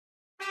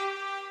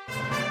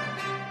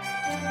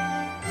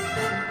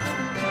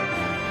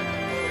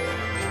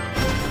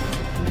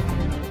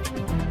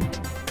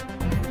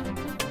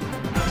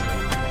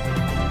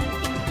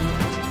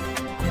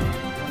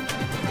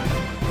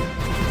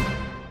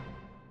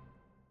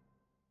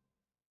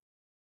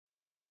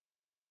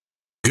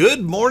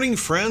Good morning,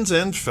 friends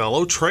and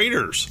fellow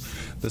traders.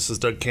 This is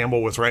Doug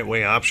Campbell with Right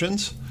Way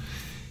Options,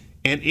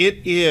 and it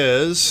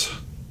is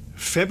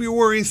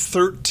February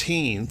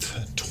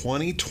 13th,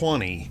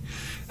 2020.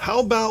 How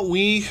about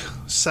we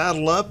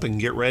saddle up and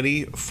get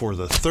ready for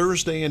the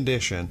Thursday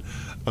edition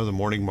of the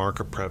Morning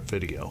Market Prep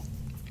video?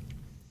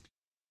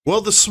 Well,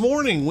 this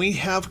morning we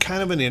have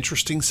kind of an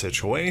interesting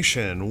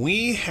situation.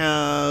 We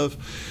have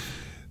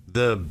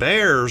the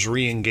bears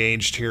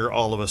re-engaged here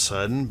all of a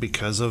sudden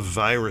because of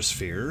virus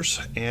fears,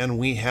 and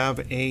we have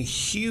a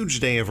huge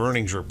day of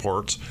earnings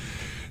reports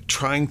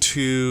trying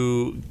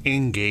to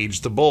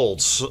engage the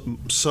bulls.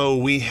 So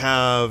we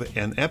have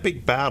an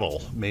epic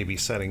battle maybe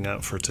setting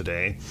up for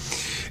today,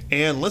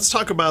 and let's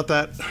talk about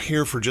that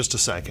here for just a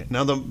second.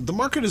 Now, the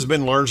market has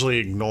been largely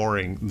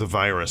ignoring the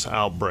virus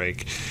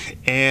outbreak,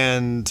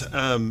 and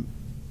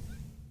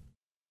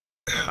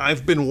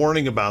I've been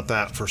warning about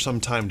that for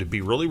some time, to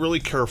be really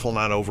careful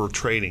not over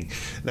trading.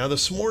 Now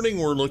this morning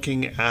we're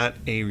looking at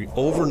a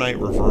overnight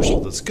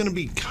reversal that's going to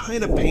be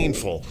kind of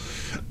painful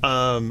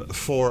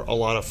for a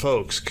lot of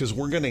folks, because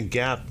we're going to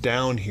gap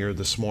down here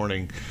this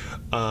morning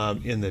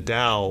in the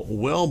Dow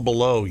well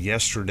below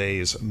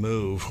yesterday's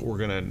move. We're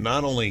going to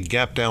not only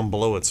gap down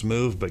below its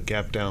move, but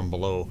gap down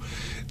below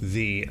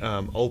the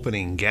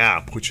opening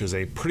gap, which is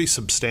a pretty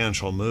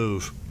substantial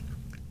move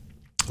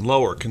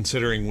lower,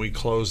 considering we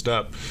closed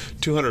up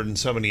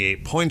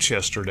 278 points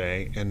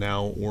yesterday, and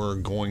now we're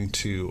going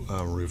to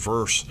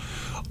reverse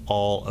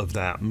all of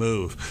that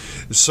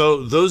move.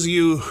 So those of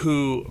you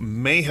who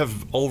may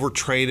have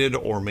overtraded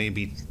or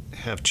maybe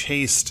have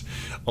chased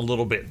a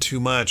little bit too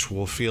much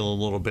will feel a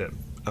little bit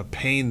of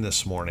pain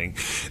this morning.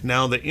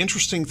 Now, the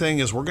interesting thing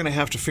is we're going to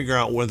have to figure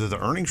out whether the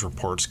earnings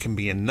reports can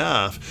be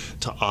enough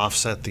to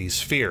offset these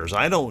fears.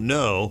 I don't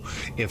know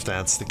if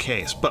that's the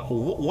case, but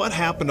what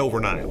happened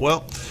overnight?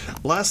 Well,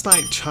 last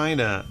night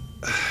China,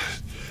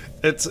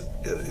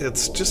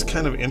 it's just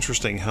kind of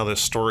interesting how this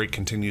story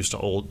continues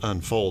to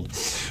unfold.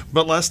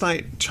 But last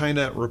night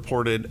China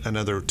reported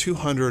another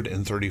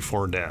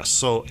 234 deaths,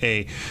 so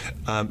a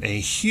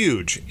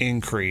huge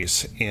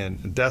increase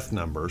in death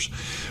numbers.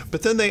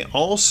 But then they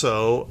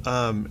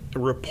also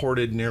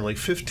reported nearly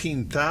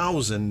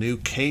 15,000 new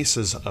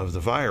cases of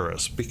the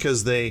virus,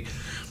 because they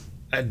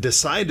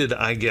decided,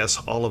 I guess,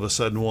 all of a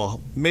sudden,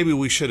 well, maybe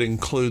we should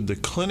include the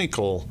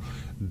clinical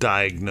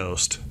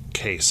diagnosed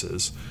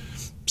cases.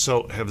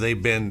 So have they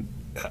been,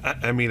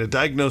 I mean, a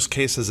diagnosed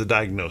case is a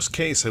diagnosed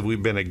case. Have we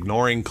been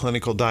ignoring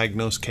clinical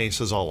diagnosed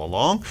cases all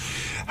along?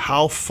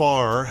 How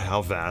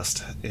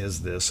vast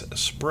is this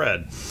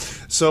spread?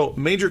 So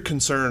major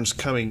concerns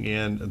coming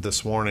in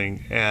this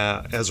morning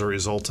as a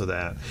result of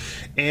that.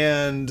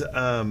 And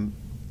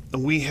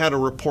we had a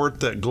report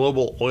that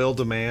global oil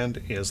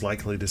demand is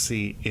likely to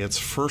see its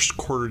first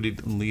quarterly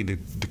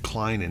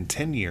decline in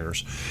 10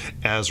 years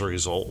as a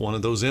result. One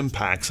of those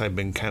impacts I've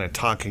been kind of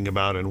talking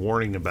about and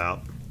warning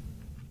about.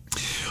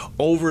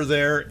 Over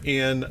there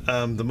in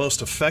the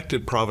most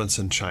affected province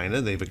in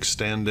China, they've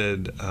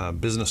extended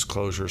business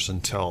closures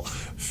until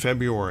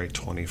February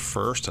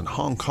 21st, and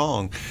Hong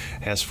Kong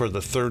has for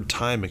the third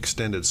time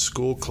extended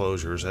school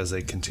closures as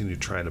they continue to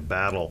try to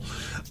battle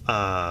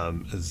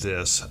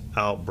this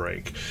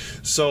outbreak.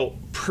 So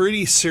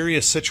pretty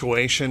serious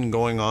situation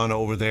going on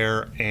over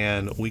there,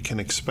 and we can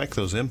expect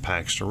those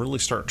impacts to really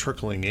start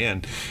trickling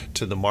in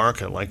to the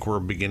market, like we're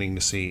beginning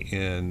to see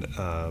in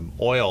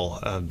oil,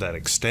 that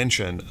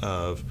extension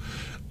of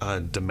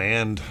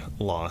demand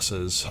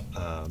losses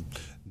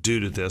due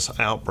to this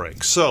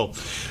outbreak. So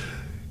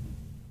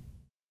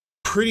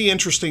pretty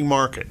interesting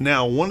market.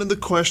 Now, one of the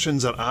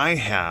questions that I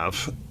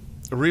have,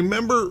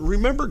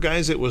 remember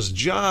guys, it was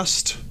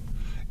just,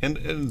 and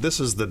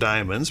this is the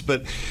diamonds,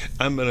 but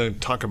I'm going to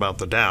talk about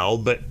the Dow,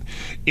 but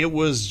it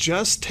was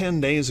just 10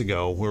 days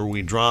ago where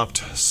we dropped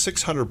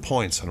 600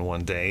 points in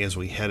one day as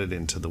we headed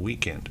into the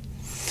weekend.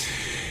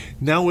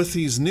 Now, with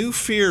these new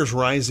fears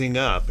rising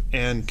up,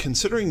 and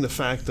considering the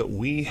fact that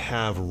we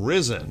have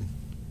risen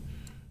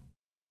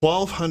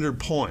 1,200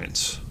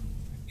 points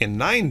in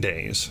 9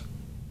 days,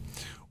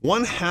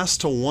 one has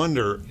to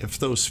wonder if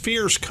those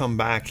fears come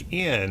back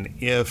in,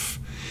 if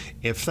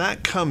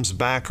that comes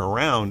back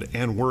around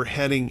and we're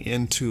heading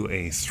into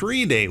a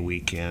 3-day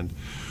weekend,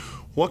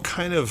 what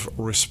kind of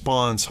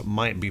response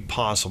might be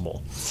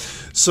possible?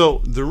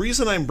 So the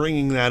reason I'm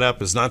bringing that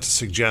up is not to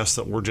suggest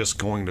that we're just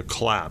going to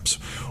collapse.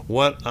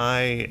 What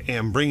I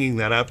am bringing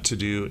that up to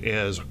do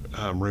is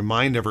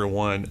remind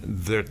everyone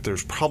that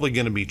there's probably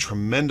going to be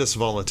tremendous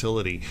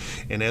volatility,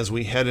 and as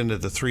we head into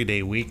the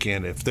 3-day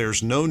weekend, if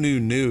there's no new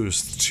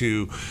news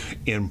to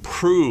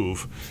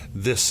improve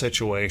this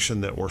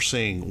situation that we're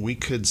seeing, we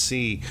could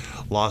see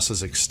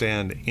losses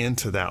extend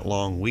into that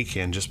long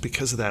weekend just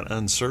because of that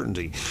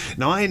uncertainty.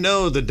 Now, I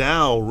know the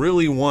Dow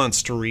really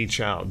wants to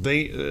reach out.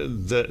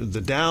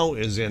 The Dow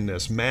is in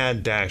this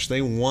mad dash.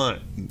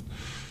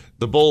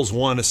 The bulls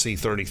want to see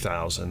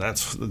 30,000.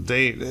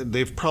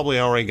 They've probably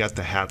already got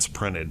the hats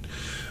printed.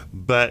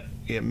 but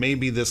it may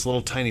be this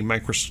little tiny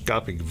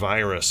microscopic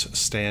virus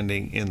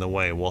standing in the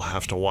way. We'll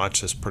have to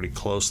watch this pretty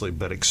closely,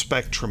 but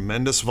expect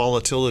tremendous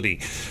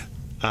volatility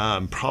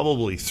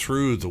probably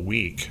through the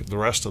week, the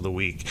rest of the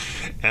week,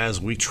 as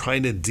we try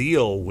to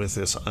deal with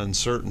this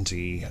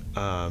uncertainty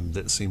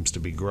that seems to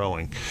be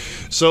growing.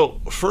 So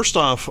first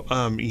off,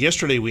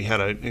 yesterday we had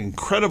an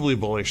incredibly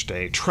bullish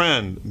day.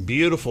 Trend,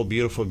 beautiful,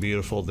 beautiful,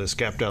 beautiful. This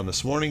gap down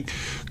this morning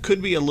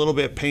could be a little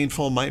bit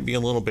painful, might be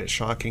a little bit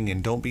shocking,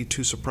 and don't be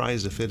too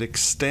surprised if it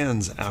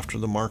extends after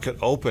the market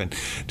open.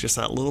 Just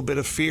that little bit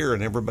of fear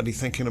and everybody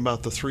thinking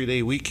about the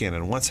 3-day weekend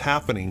and what's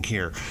happening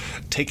here,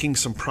 taking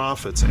some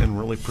profits and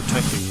really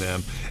protecting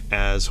them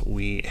as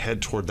we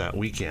head toward that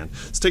weekend.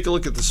 Let's take a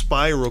look at the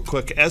SPY real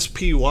quick.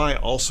 SPY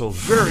also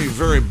very,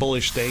 very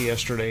bullish day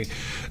yesterday.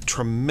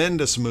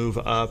 Tremendous move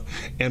up,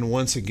 and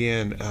once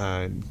again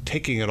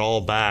taking it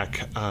all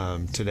back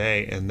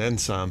today and then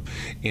some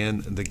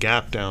in the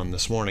gap down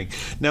this morning.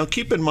 Now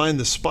keep in mind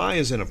the SPY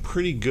is in a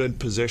pretty good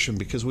position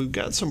because we've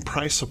got some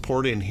price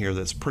support in here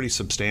that's pretty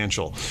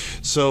substantial.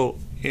 So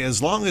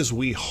as long as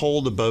we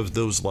hold above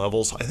those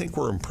levels, I think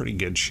we're in pretty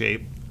good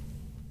shape.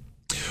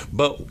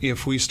 But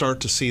if we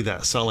start to see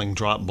that selling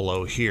drop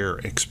below here,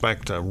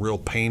 expect a real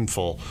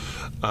painful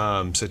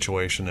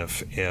situation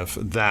if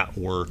that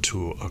were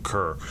to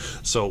occur.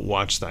 So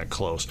watch that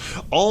close.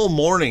 All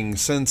morning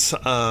since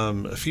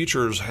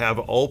futures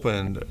have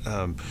opened,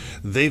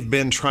 they've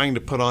been trying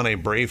to put on a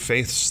brave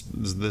face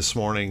this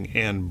morning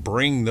and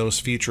bring those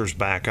futures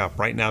back up.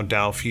 Right now,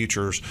 Dow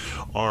futures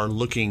are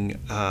looking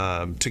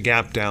to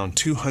gap down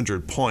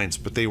 200 points,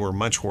 but they were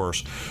much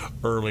worse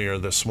earlier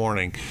this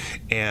morning.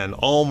 And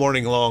all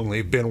morning long,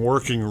 they've been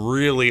working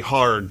really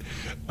hard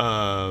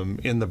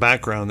in the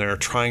background there,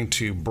 trying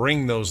to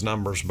bring those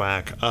numbers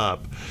back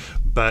up.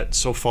 But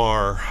so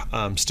far,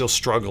 still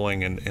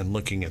struggling and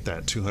looking at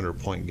that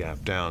 200-point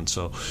gap down.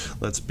 So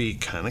let's be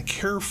kind of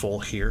careful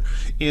here.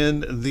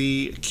 In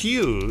the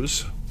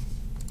Qs,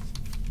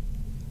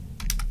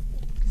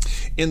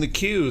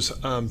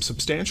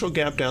 substantial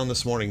gap down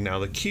this morning. Now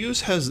the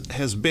Qs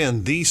has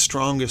been the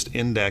strongest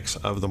index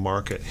of the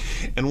market,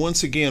 and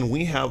once again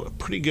we have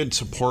pretty good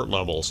support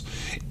levels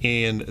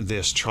in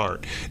this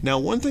chart. Now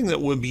one thing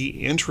that would be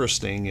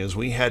interesting is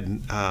we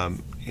had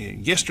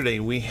yesterday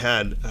we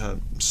had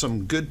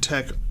some good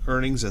tech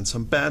earnings and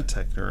some bad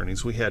tech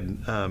earnings. We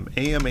had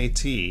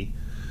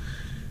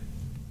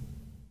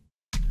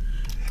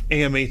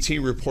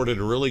AMAT reported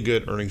a really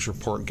good earnings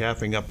report,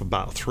 gapping up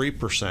about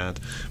 3%.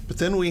 But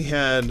then we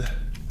had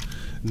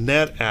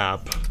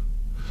NetApp.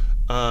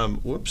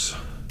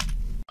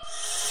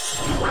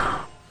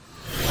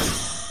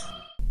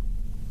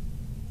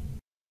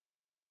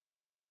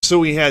 So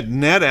we had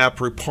NetApp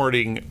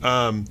reporting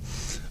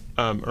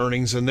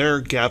earnings, and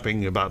they're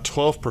gapping about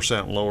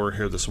 12% lower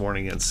here this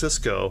morning. And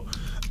Cisco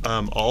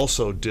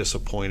also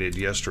disappointed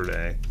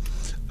yesterday.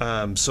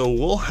 So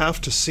we'll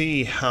have to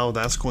see how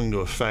that's going to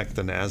affect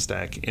the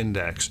NASDAQ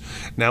index.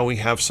 Now we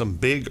have some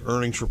big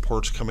earnings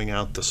reports coming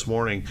out this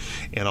morning,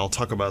 and I'll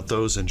talk about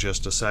those in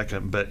just a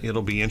second, but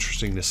it'll be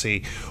interesting to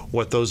see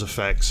what those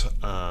effects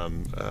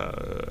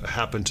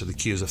happen to the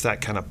Qs, if that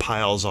kind of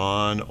piles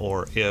on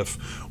or if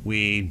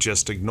we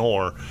just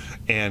ignore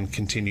and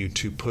continue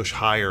to push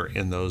higher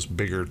in those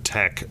bigger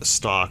tech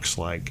stocks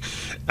like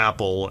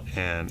Apple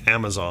and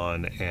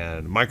Amazon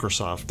and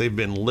Microsoft. They've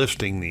been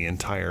lifting the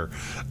entire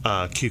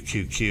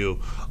QQQ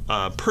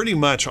pretty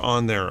much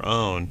on their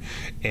own,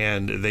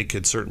 and they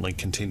could certainly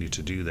continue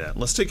to do that.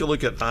 Let's take a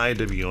look at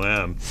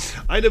IWM.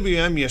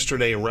 IWM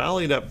yesterday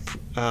rallied up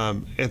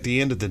at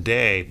the end of the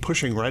day,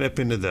 pushing right up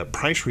into the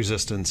price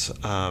resistance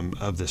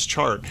of this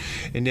chart,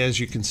 and as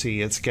you can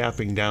see, it's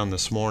gapping down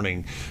this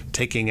morning,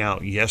 taking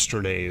out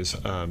yesterday's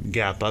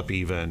gap up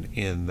even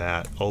in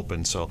that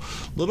open. So a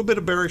little bit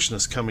of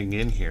bearishness coming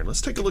in here.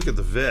 Let's take a look at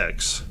the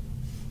VIX.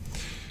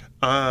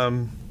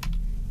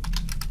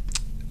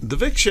 The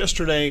VIX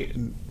yesterday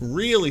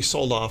really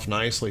sold off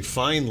nicely,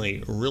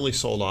 finally really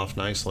sold off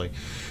nicely,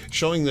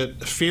 showing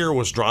that fear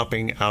was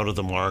dropping out of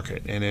the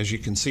market. And as you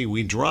can see,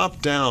 we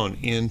dropped down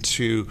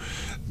into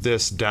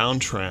this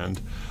downtrend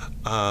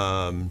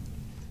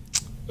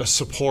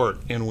support,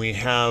 and we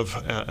have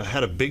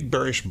had a big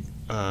bearish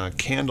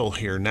candle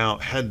here. Now,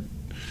 had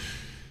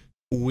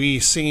we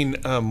seen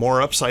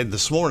more upside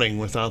this morning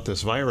without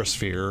this virus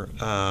fear,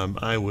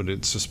 I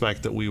would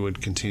suspect that we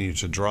would continue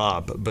to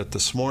drop. But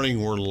this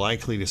morning we're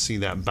likely to see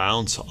that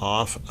bounce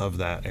off of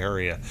that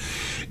area.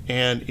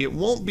 And it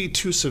won't be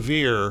too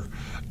severe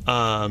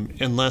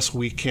unless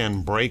we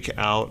can break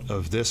out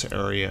of this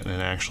area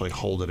and actually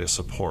hold it as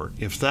support.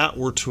 If that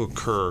were to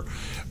occur,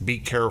 be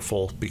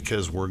careful,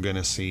 because we're going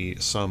to see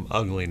some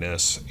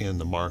ugliness in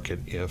the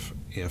market if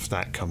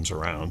that comes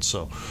around.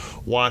 So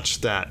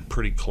watch that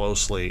pretty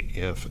closely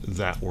if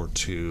that were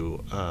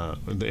to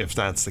if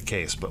that's the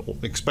case. But we'll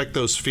expect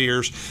those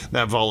fears,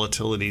 that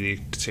volatility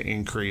to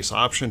increase.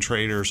 Option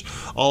traders,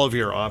 all of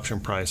your option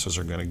prices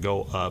are going to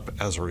go up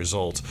as a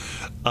result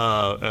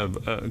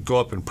go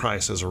up in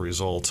price as a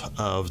result result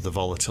of the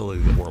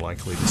volatility that we're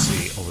likely to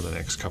see over the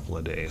next couple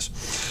of days.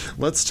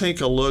 Let's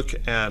take a look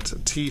at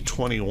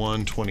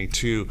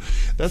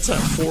T2122. That's that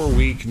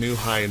 4-week new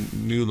high,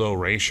 new low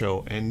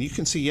ratio. And you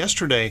can see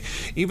yesterday,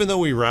 even though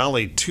we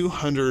rallied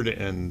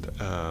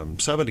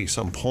 270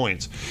 some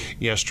points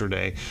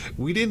yesterday,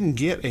 we didn't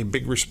get a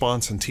big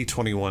response in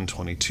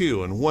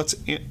T2122. And what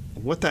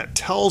that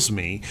tells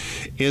me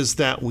is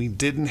that we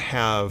didn't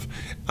have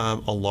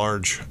a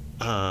large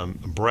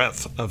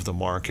breadth of the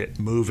market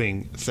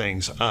moving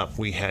things up.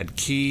 We had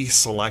key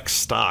select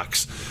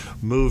stocks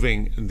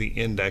moving the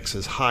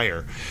indexes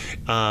higher,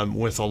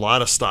 with a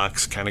lot of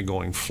stocks kind of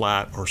going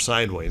flat or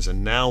sideways.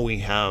 And now we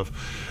have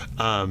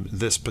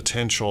this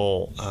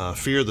potential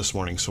fear this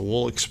morning. So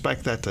we'll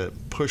expect that to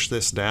push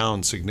this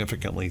down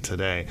significantly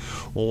today.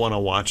 We'll want to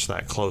watch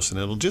that close. And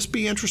it'll just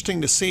be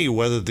interesting to see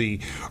whether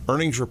the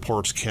earnings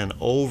reports can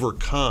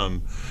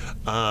overcome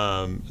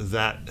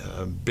that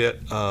bit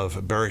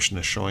of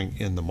bearishness showing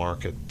in the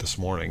market this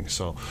morning.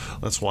 So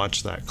let's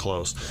watch that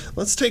close.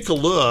 Let's take a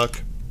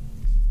look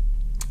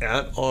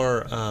at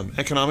our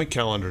economic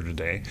calendar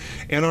today,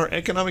 and our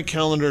economic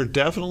calendar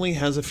definitely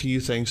has a few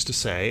things to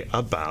say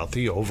about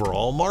the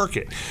overall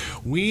market.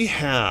 We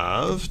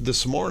have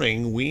this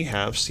morning, we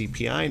have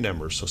CPI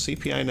numbers. So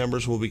CPI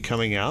numbers will be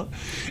coming out,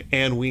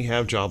 and we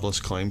have jobless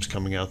claims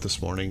coming out this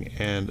morning,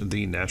 and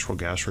the natural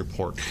gas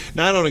report.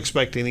 Now, I don't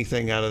expect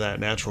anything out of that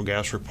natural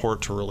gas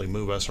report to really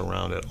move us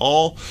around at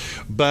all,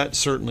 but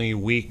certainly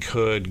we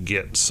could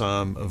get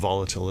some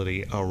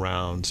volatility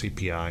around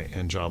CPI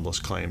and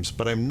jobless claims,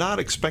 but I'm not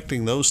expecting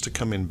those to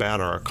come in bad.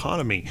 Our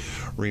economy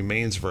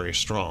remains very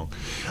strong.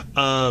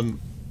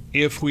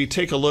 If we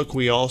take a look,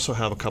 we also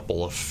have a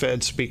couple of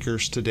Fed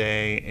speakers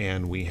today,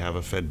 and we have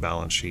a Fed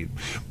balance sheet,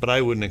 but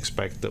I wouldn't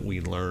expect that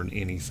we'd learn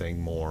anything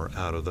more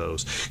out of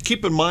those.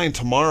 Keep in mind,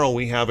 tomorrow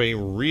we have a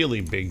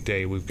really big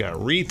day. We've got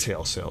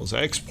retail sales,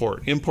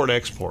 export,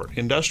 import-export,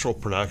 industrial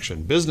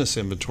production, business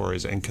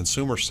inventories, and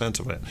consumer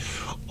sentiment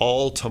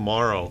all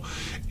tomorrow.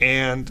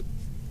 And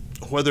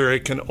whether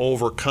it can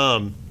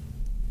overcome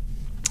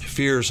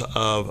fears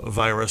of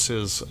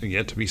viruses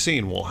yet to be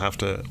seen. We'll have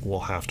to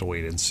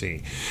wait and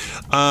see.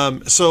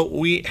 So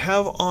we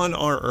have on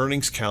our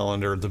earnings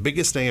calendar the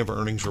biggest day of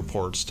earnings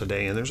reports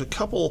today, and there's a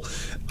couple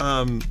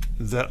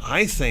that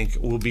I think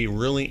will be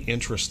really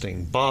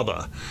interesting.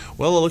 BABA.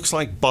 Well, it looks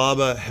like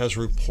BABA has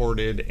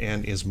reported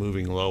and is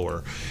moving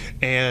lower,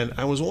 and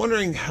I was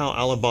wondering how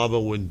Alibaba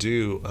would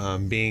do,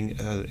 being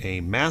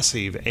a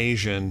massive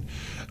Asian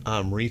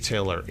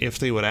retailer, if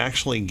they would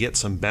actually get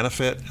some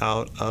benefit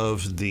out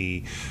of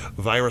the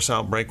virus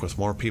outbreak with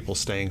more people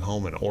staying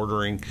home and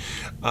ordering,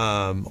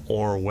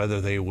 or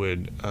whether they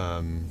would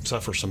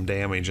suffer some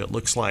damage. It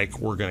looks like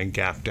we're going to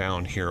gap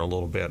down here a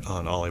little bit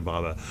on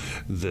Alibaba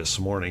this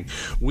morning.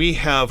 We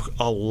have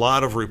a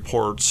lot of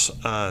reports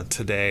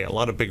today, a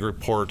lot of big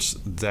reports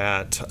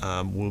that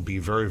will be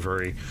very,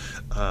 very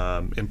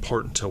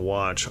important to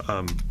watch.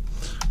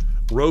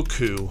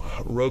 Roku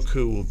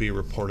will be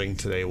reporting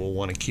today. We'll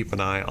want to keep an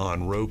eye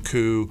on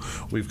Roku.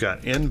 We've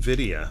got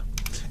NVIDIA.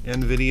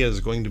 NVIDIA is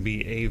going to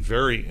be a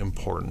very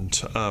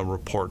important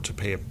report to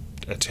pay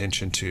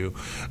attention to.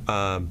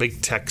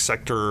 Big tech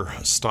sector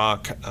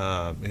stock.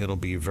 It'll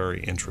be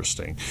very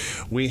interesting.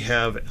 We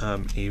have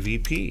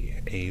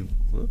AVP.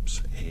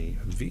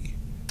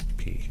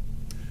 AVP.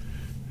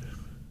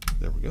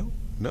 There we go.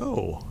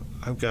 No,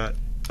 I've got...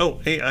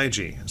 Oh,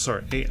 AIG.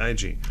 Sorry,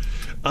 AIG.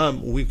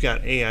 We've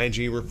got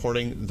AIG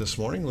reporting this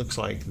morning. Looks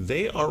like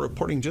they are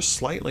reporting just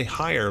slightly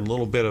higher, a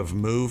little bit of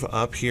move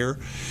up here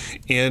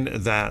in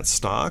that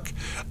stock.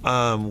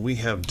 We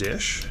have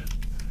Dish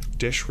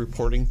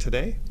reporting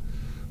today.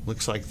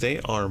 Looks like they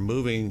are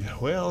moving,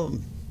 well,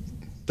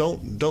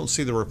 don't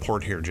see the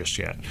report here just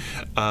yet.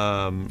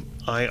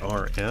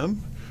 IRM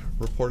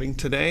reporting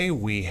today.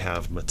 We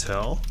have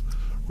Mattel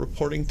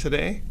reporting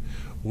today.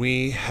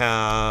 We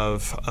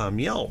have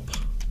Yelp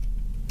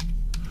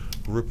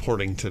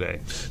reporting today.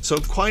 So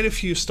quite a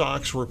few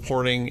stocks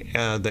reporting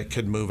that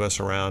could move us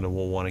around, and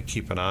we'll want to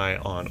keep an eye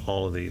on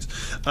all of these.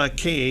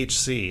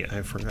 KHC,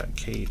 I forgot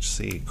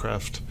KHC,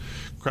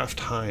 Kraft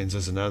Heinz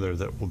is another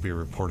that will be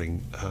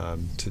reporting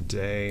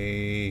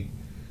today.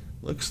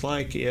 Looks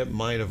like it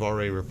might have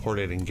already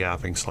reported and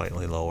gapping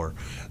slightly lower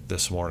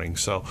this morning.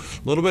 So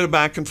a little bit of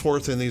back and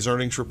forth in these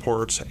earnings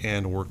reports,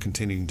 and we're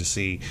continuing to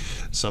see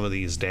some of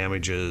these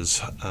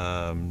damages,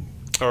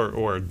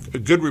 or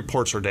good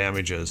reports or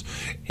damages,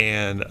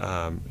 and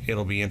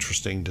it'll be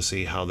interesting to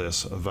see how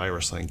this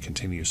virus thing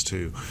continues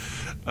to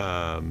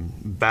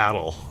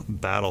battle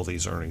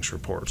these earnings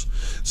reports.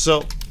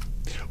 So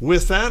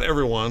with that,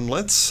 everyone,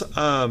 let's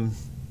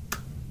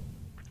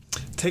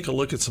take a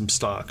look at some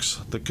stocks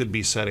that could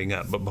be setting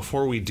up. But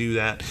before we do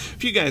that,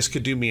 if you guys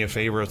could do me a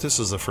favor, if this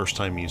is the first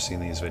time you've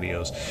seen these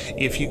videos,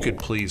 if you could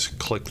please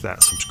click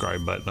that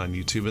subscribe button on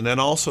YouTube, and then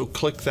also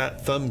click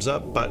that thumbs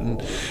up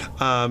button,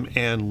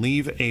 and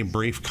leave a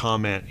brief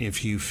comment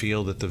if you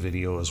feel that the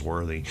video is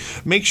worthy.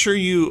 Make sure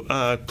you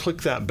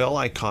click that bell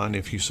icon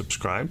if you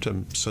subscribe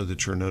so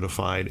that you're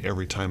notified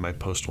every time I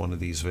post one of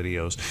these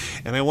videos.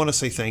 And I want to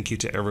say thank you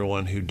to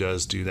everyone who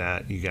does do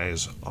that. You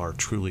guys are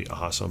truly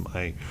awesome.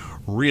 I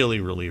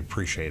really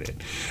appreciate it.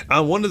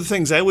 One of the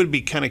things I would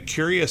be kind of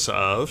curious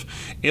of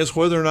is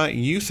whether or not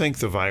you think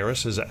the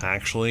virus is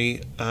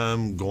actually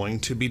going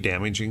to be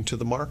damaging to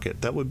the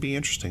market. That would be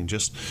interesting.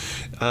 Just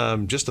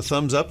a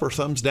thumbs up or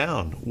thumbs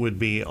down would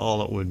be all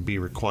that would be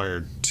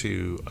required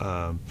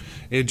to.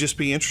 It'd just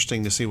be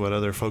interesting to see what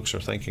other folks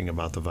are thinking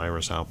about the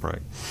virus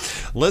outbreak.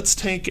 Let's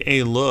take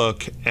a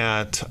look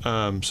at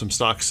some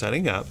stocks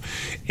setting up,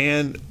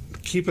 and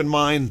keep in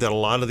mind that a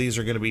lot of these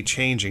are going to be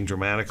changing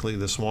dramatically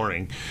this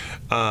morning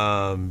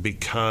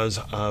because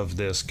of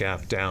this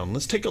gap down.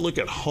 Let's take a look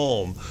at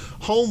Home.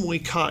 Home we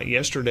caught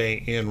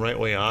yesterday in right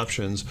way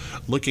options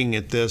looking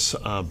at this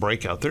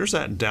breakout. There's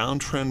that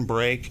downtrend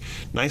break,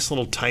 nice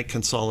little tight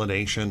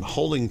consolidation,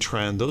 holding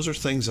trend. Those are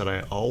things that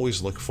I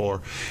always look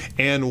for.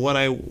 And what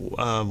I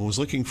was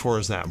looking for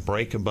is that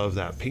break above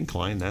that pink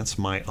line. That's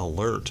my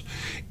alert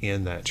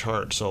in that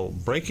chart. So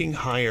breaking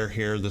higher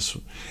here, this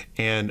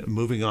and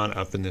moving on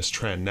up in this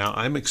trend. Now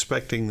I'm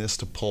expecting this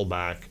to pull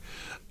back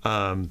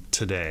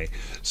today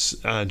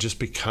just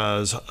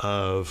because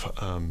of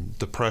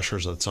the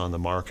pressures that's on the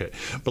market.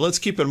 But let's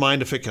keep in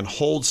mind, if it can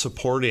hold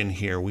support in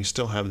here, we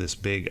still have this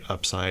big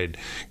upside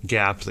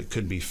gap that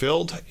could be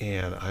filled,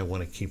 and I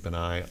want to keep an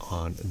eye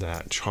on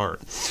that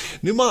chart.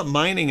 Newmont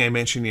Mining I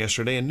mentioned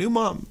yesterday, and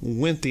Newmont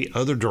went the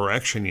other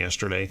direction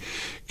yesterday,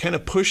 kind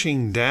of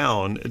pushing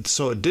down,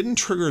 so it didn't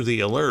trigger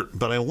the alert.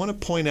 But I want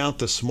to point out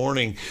this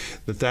morning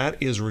that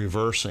that is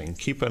reversing.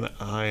 Keep an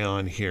eye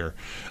on here.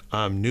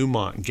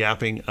 Newmont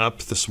gapping up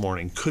this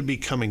morning, could be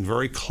coming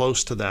very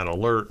close to that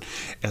alert.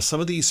 As some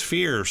of these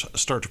fears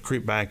start to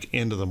creep back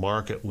into the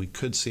market, we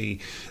could see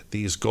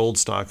these gold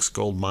stocks,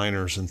 gold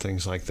miners and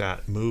things like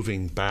that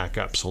moving back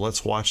up. So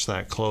let's watch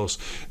that close.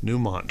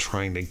 Newmont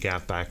trying to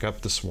gap back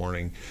up this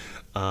morning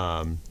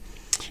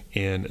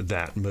in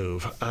that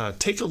move.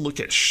 Take a look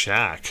at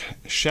Shack.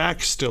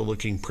 Shack's still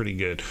looking pretty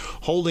good,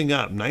 holding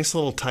up. Nice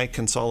little tight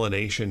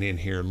consolidation in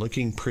here,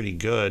 looking pretty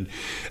good.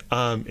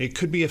 It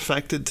could be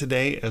affected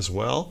today as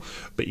well,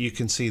 but you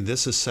can see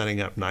this is setting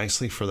up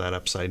nicely for that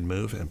upside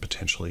move and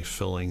potentially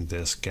filling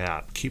this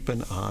gap. Keep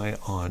an eye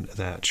on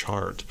that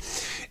chart.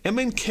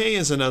 M&K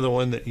is another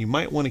one that you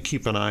might want to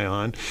keep an eye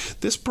on.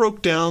 This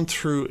broke down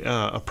through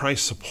a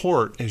price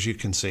support, as you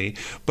can see,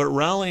 but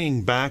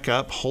rallying back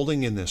up,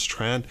 holding in this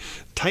trend,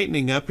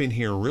 tightening up in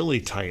here really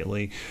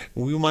tightly.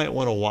 We might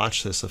want to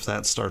watch this if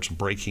that starts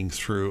breaking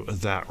through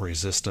that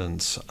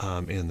resistance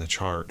in the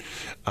chart.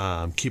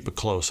 Keep a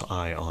close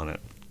eye on it.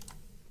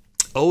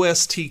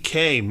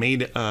 OSTK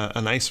made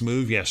a nice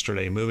move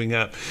yesterday, moving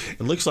up.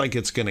 It looks like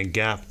it's going to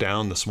gap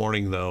down this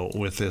morning, though,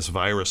 with this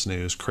virus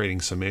news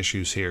creating some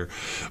issues here.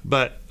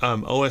 But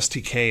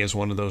OSTK is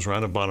one of those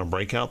round and bottom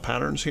breakout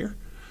patterns here.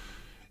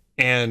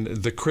 And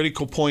the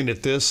critical point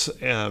at this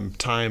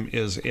time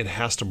is it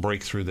has to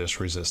break through this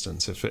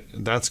resistance.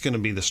 That's going to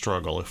be the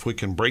struggle. If we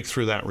can break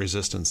through that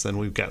resistance, then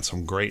we've got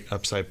some great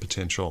upside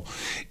potential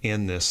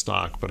in this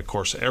stock. But of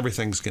course,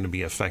 everything's going to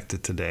be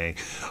affected today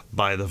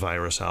by the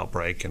virus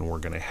outbreak, and we're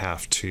going to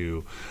have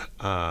to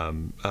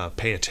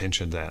pay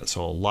attention to that.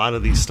 So a lot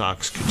of these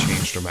stocks could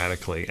change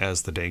dramatically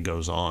as the day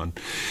goes on.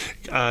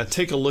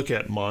 Take a look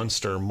at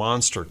Monster.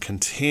 Monster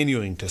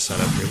continuing to set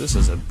up here. This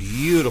is a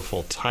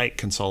beautiful tight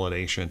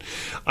consolidation.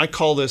 I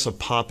call this a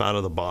pop out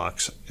of the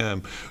box.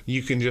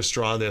 You can just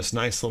draw this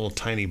nice little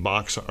tiny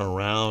box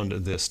around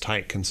this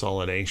tight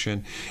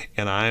consolidation,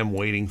 and I am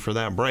waiting for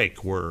that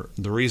break.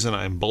 The reason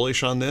I'm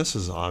bullish on this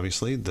is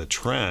obviously the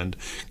trend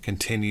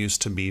continues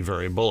to be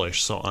very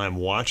bullish, so I'm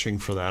watching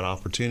for that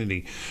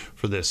opportunity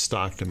for this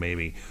stock to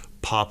maybe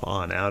pop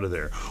on out of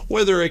there.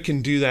 Whether it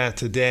can do that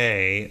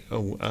today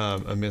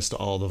amidst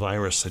all the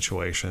virus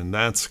situation,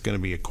 that's going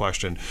to be a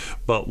question,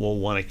 but we'll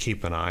want to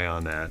keep an eye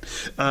on that.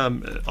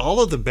 All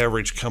of the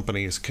beverage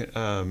companies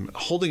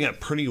holding up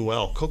pretty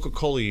well.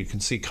 Coca-Cola, you can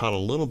see, caught a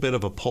little bit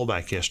of a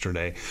pullback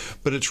yesterday,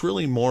 but it's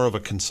really more of a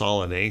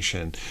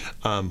consolidation,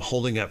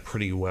 holding up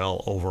pretty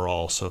well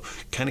overall, so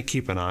kind of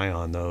keep an eye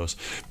on those.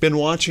 Been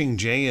watching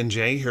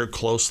J&J here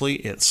closely.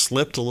 It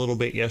slipped a little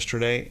bit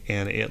yesterday,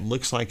 and it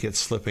looks like it's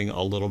slipping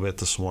a little bit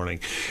this morning,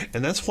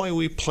 and that's why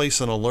we place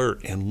an alert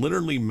and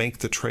literally make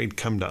the trade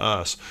come to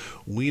us.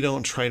 We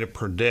don't try to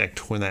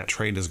predict when that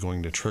trade is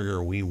going to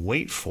trigger. We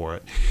wait for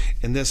it,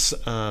 and this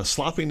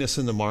sloppiness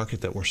in the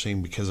market that we're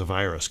seeing because of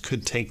virus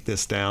could take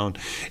this down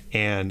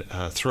and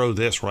throw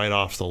this right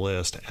off the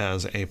list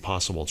as a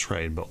possible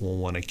trade, but we'll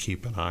want to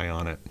keep an eye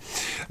on it.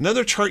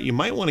 Another chart you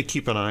might want to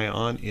keep an eye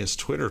on is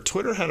Twitter.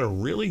 Twitter had a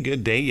really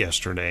good day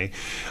yesterday.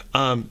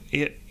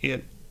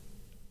 It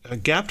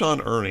gapped on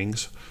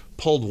earnings,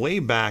 pulled way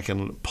back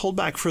and pulled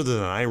back further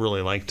than I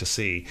really like to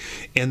see,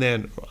 and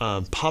then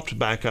popped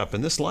back up.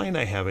 And this line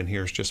I have in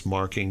here is just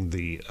marking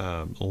the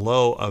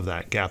low of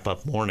that gap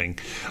up morning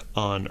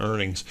on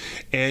earnings.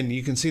 And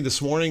you can see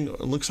this morning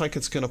it looks like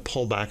it's going to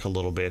pull back a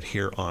little bit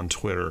here on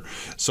Twitter.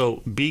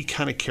 So be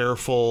kind of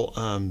careful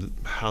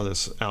how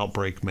this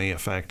outbreak may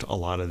affect a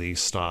lot of these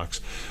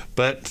stocks,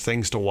 but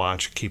things to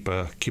watch. Keep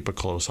a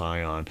close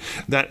eye on.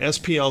 That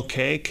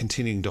SPLK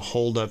continuing to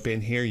hold up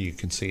in here. You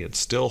can see it's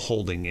still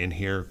holding in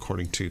here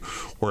according to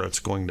where it's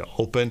going to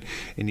open,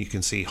 and you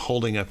can see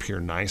holding up here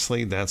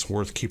nicely. That's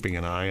worth keeping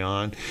an eye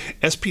on.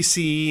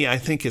 SPCE I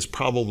think is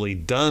probably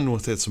done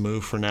with its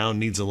move for now.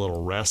 Needs a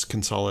little rest,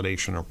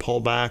 consolidation, or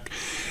pullback.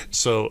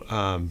 So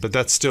but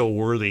that's still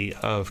worthy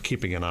of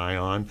keeping an eye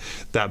on.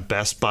 That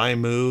Best Buy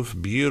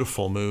move,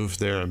 beautiful move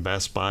there in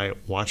Best Buy.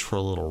 Watch for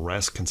a little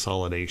rest,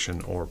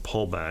 consolidation, or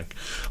pullback.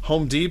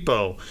 Home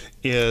Depot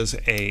is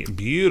a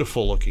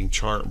beautiful looking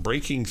chart,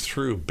 breaking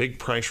through big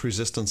price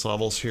resistance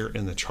levels here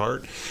in the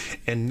chart,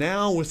 and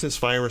now with this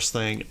virus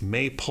thing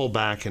may pull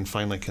back and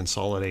finally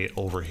consolidate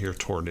over here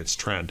toward its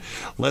trend.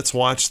 Let's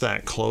watch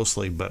that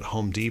closely, but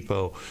Home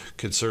Depot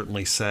could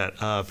certainly set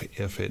up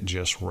if it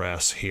just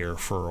rests here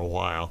for a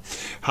while.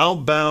 How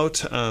about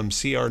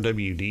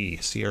CRWD?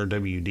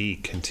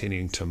 CRWD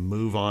continuing to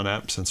move on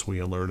up since we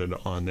alerted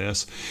on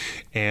this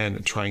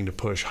and trying to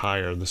push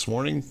higher this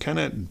morning, kind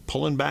of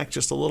pulling back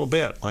just a little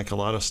bit like a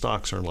lot of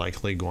stocks are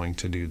likely going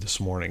to do this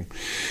morning.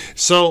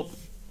 So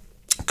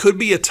could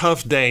be a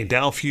tough day.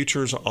 Dow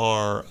futures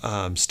are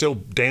still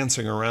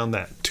dancing around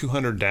that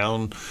 200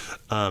 down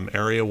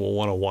area. We'll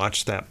want to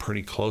watch that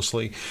pretty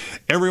closely.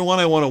 Everyone,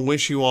 I want to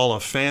wish you all a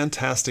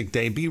fantastic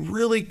day. Be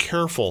really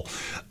careful.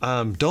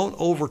 Don't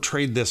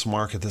overtrade this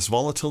market. This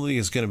volatility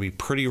is going to be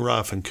pretty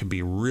rough and could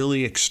be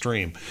really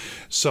extreme.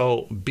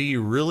 So be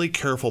really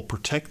careful.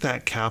 Protect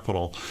that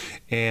capital.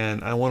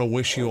 And I want to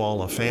wish you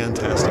all a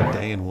fantastic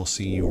day, and we'll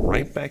see you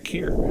right back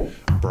here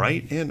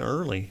bright and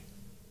early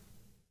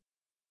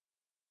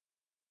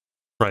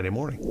Friday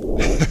morning.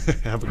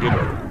 Have a good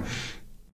one.